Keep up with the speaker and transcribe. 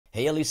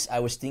Hey Alice,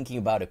 I was thinking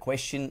about a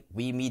question.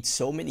 We meet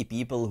so many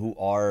people who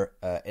are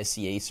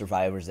SCA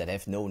survivors that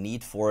have no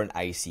need for an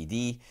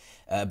ICD,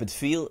 but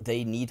feel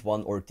they need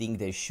one or think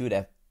they should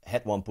have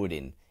had one put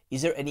in.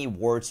 Is there any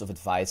words of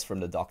advice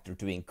from the doctor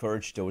to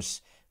encourage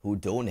those who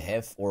don't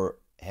have or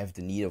have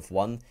the need of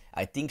one?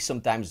 I think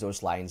sometimes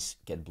those lines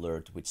get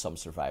blurred with some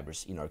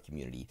survivors in our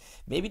community.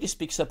 Maybe this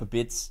picks up a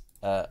bit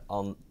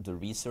on the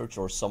research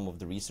or some of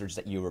the research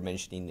that you were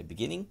mentioning in the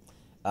beginning.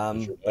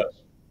 It sure But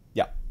does.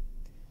 yeah,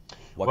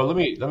 what? Well, let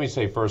me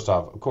say first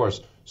off, of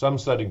course, some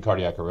studied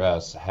cardiac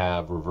arrests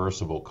have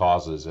reversible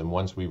causes, and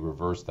once we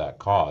reverse that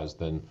cause,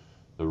 then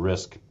the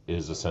risk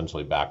is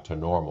essentially back to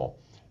normal.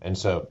 And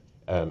so,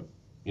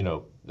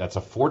 that's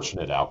a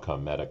fortunate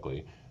outcome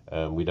medically.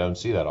 We don't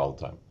see that all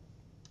the time.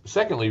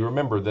 Secondly,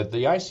 remember that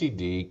the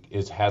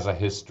ICD has a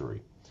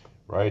history,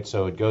 right?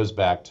 So it goes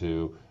back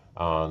to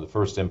the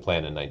first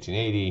implant in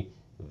 1980,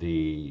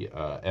 the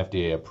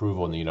FDA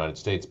approval in the United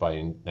States by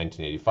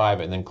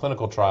 1985, and then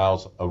clinical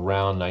trials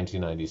around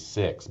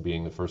 1996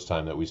 being the first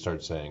time that we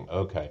started saying,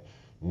 okay,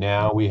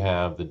 now we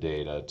have the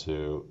data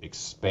to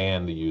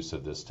expand the use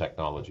of this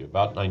technology,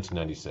 about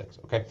 1996,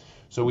 okay?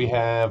 So we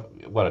have,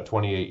 what, a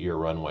 28-year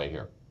runway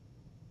here.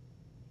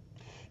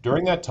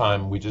 During that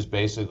time, we just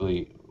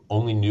basically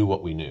only knew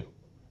what we knew,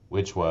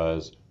 which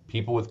was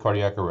people with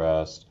cardiac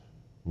arrest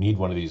need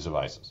one of these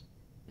devices.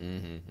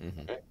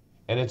 Okay?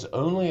 And it's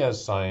only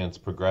as science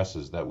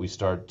progresses that we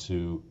start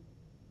to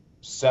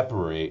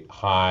separate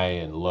high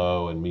and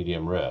low and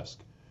medium risk.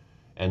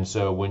 And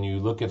so when you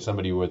look at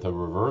somebody with a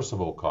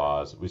reversible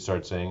cause, we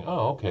start saying,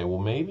 oh, okay, well,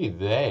 maybe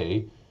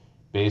they,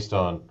 based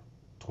on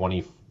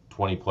 20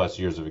 plus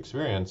years of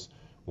experience,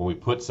 when we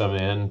put some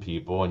in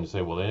people and you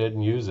say, well, they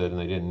didn't use it and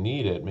they didn't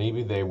need it,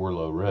 maybe they were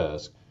low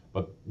risk.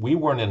 But we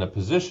weren't in a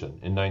position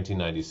in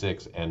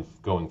 1996 and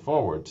going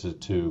forward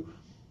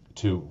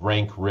to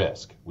rank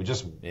risk.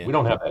 Yeah. We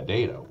don't have that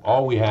data.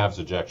 All we have is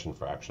ejection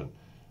fraction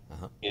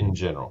Uh-huh. in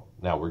general.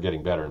 Now we're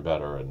getting better and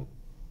better and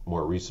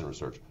more recent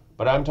research.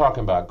 But I'm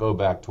talking about go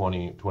back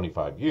 20,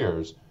 25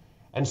 years.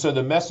 And so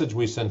the message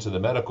we send to the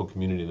medical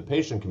community, the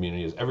patient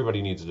community, is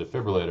everybody needs a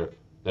defibrillator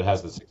that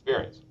has this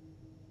experience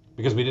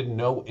because we didn't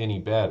know any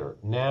better.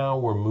 Now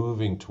we're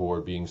moving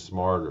toward being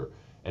smarter,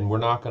 and we're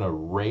not going to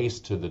race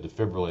to the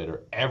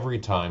defibrillator every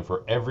time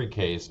for every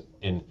case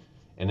in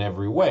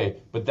every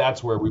way, but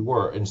that's where we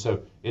were. And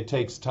so it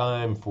takes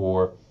time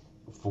for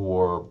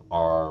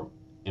our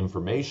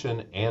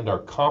information and our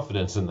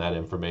confidence in that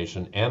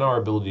information and our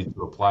ability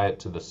to apply it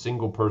to the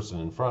single person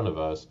in front of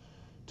us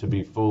to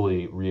be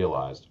fully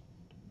realized.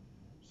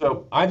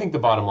 So I think the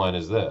bottom line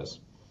is this: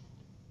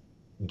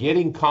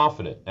 getting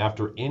confident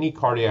after any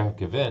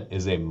cardiac event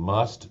is a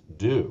must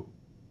do.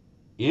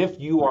 If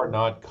you are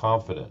not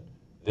confident,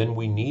 then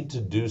we need to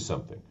do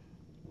something.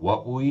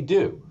 What will we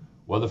do?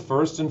 Well, the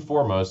first and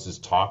foremost is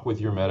talk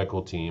with your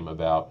medical team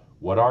about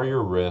what are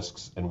your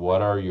risks and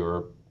what are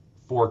your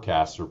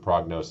forecasts or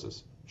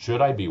prognosis.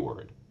 Should I be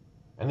worried?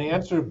 And the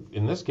answer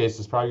in this case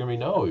is probably going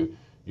to be no,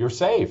 you're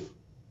safe.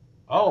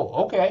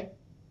 Oh, okay.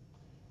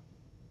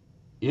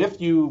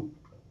 If you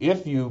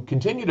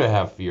continue to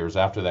have fears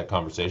after that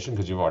conversation,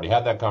 because you've already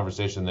had that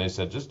conversation, they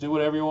said just do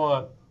whatever you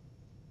want,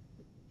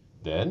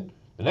 then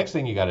the next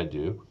thing you got to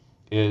do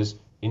is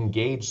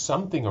engage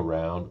something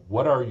around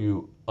what are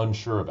you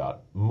unsure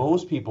about.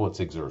 Most people,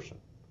 it's exertion.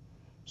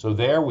 So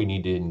there we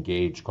need to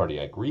engage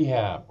cardiac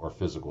rehab or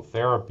physical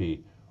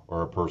therapy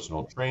or a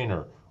personal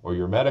trainer or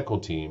your medical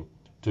team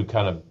to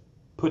kind of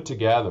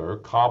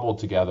cobble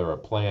together a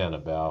plan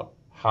about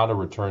how to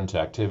return to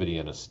activity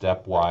in a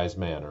stepwise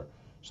manner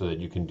so that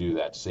you can do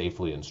that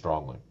safely and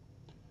strongly.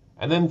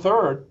 And then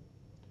third,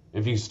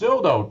 if you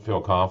still don't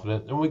feel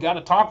confident, then we got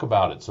to talk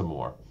about it some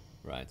more.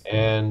 Right.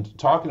 And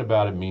talking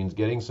about it means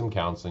getting some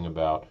counseling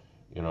about,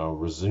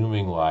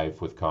 resuming life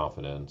with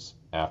confidence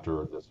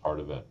after this hard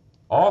event.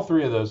 All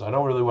three of those, I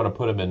don't really want to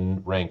put them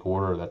in rank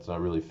order. That's not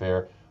really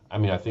fair. I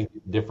mean, I think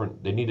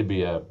they need to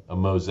be a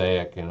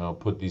mosaic,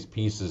 put these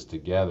pieces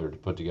together to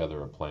put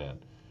together a plan.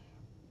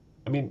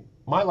 I mean,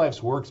 my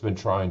life's work's been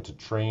trying to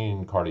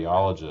train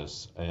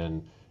cardiologists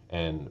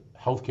and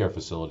healthcare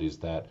facilities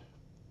that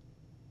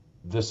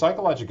the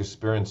psychological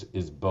experience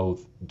is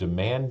both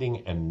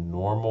demanding and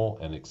normal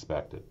and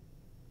expected.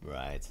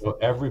 Right. So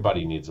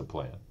everybody needs a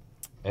plan.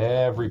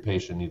 Every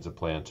patient needs a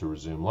plan to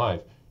resume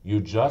life. You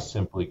just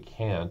simply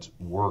can't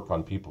work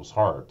on people's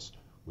hearts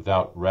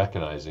without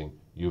recognizing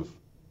you've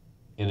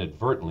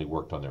inadvertently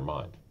worked on their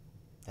mind.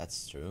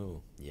 That's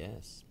true.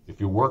 Yes.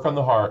 If you work on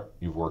the heart,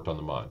 you've worked on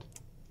the mind.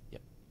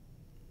 Yep.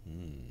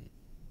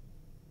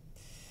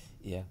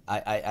 Yeah.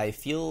 I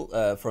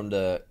feel from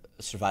the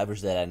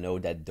survivors that I know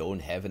that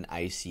don't have an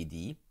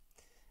ICD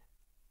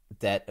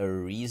that a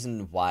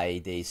reason why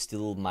they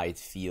still might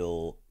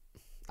feel,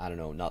 I don't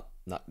know,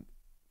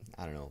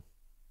 I don't know,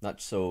 not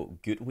so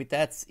good with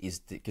that is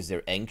because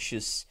they're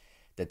anxious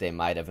that they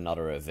might have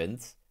another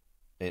event,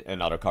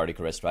 another cardiac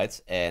arrest, right?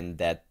 And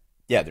that,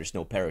 yeah, there's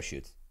no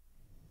parachute.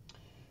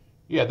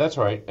 Yeah, that's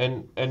right.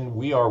 And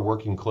we are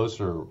working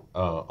closer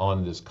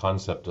on this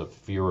concept of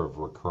fear of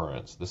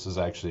recurrence. This is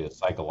actually a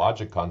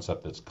psychological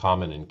concept that's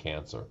common in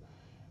cancer.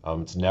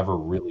 It's never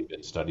really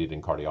been studied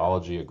in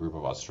cardiology. A group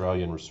of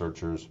Australian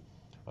researchers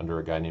under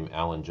a guy named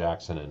Alan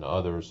Jackson and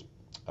others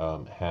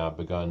have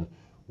begun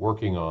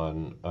working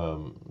on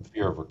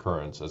fear of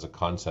recurrence as a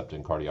concept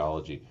in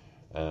cardiology.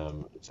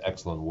 It's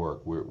excellent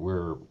work.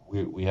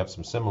 We have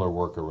some similar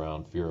work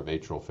around fear of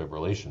atrial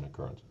fibrillation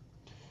occurrence.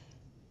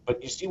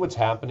 But you see what's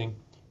happening?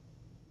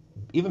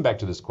 Even back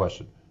to this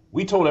question.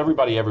 We told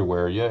everybody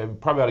everywhere, yeah,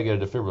 probably ought to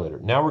get a defibrillator.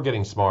 Now we're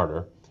getting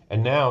smarter.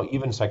 And now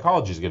even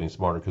psychology is getting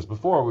smarter because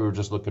before we were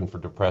just looking for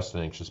depressed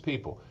and anxious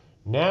people.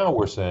 Now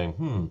we're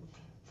saying,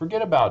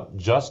 forget about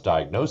just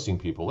diagnosing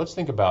people. Let's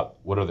think about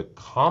what are the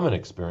common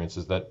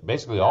experiences that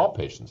basically all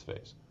patients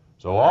face.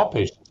 So all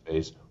patients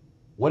face,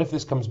 what if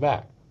this comes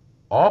back?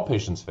 All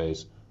patients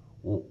face,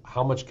 well,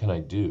 how much can I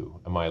do?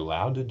 Am I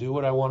allowed to do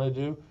what I want to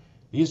do?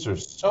 These are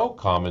so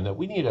common that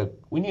we need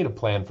a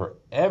plan for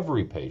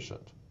every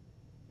patient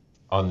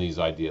on these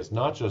ideas,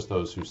 not just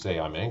those who say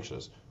I'm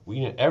anxious.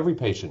 Every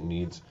patient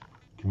needs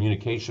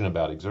communication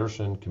about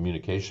exertion,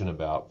 communication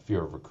about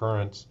fear of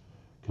recurrence,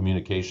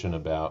 communication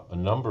about a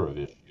number of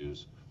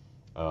issues.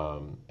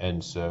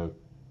 And so,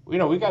 we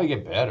got to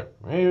get better.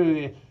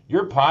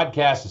 Your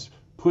podcast is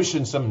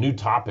pushing some new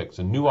topics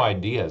and new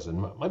ideas,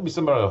 and maybe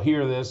somebody will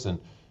hear this and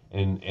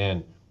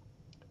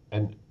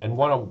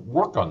want to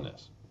work on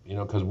this.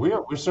 Because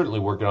we're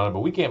certainly working on it, but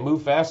we can't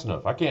move fast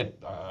enough. I can't.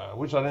 I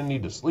wish I didn't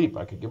need to sleep.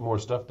 I could get more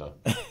stuff done.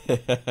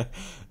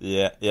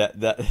 Yeah,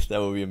 that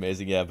would be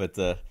amazing. Yeah, but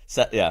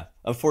yeah,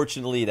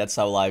 unfortunately, that's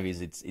how life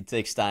is. It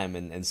takes time,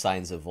 and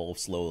science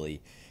evolves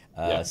slowly.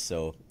 Yeah.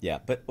 So yeah,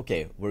 but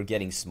okay, we're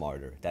getting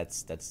smarter.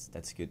 That's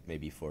good.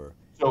 Maybe for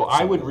So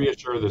I would someone.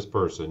 reassure this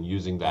person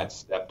using Yeah. that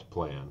stepped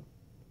plan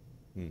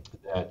Hmm.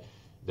 that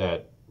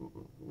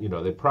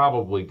they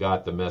probably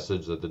got the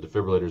message that the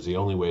defibrillator is the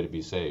only way to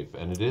be safe,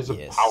 and it is a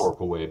Yes.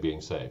 powerful way of being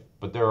safe.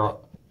 Yeah.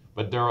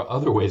 But there are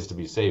other ways to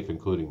be safe,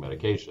 including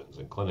medications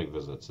and clinic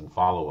visits and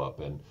follow-up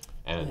and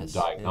Yes. Yes.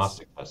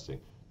 diagnostic testing.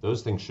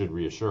 Those things should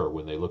reassure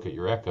when they look at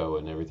your echo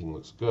and everything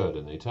looks good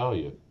and they tell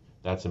you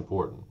that's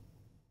important.